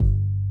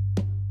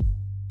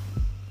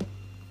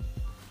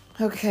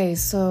Okay,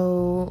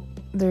 so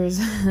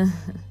there's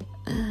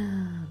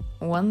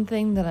one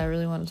thing that I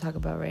really want to talk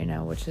about right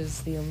now, which is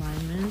the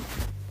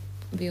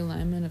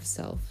alignment of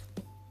self.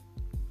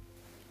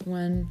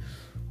 When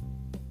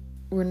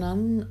we're not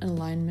in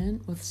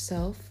alignment with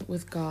self,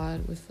 with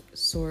God, with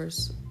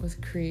source, with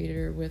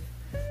creator, with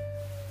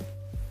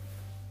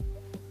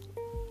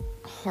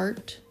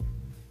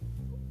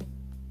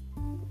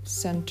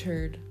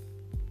heart-centered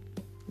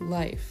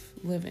life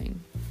living,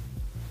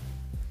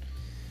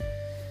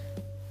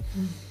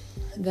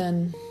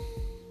 then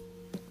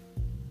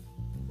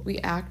we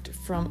act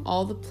from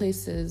all the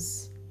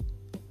places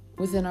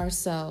within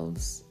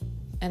ourselves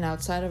and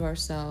outside of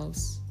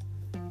ourselves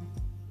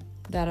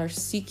that are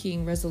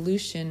seeking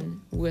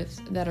resolution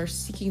that are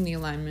seeking the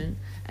alignment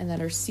and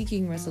that are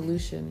seeking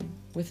resolution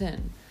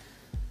within.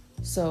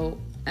 So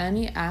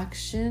any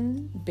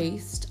action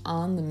based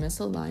on the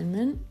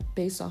misalignment,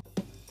 based off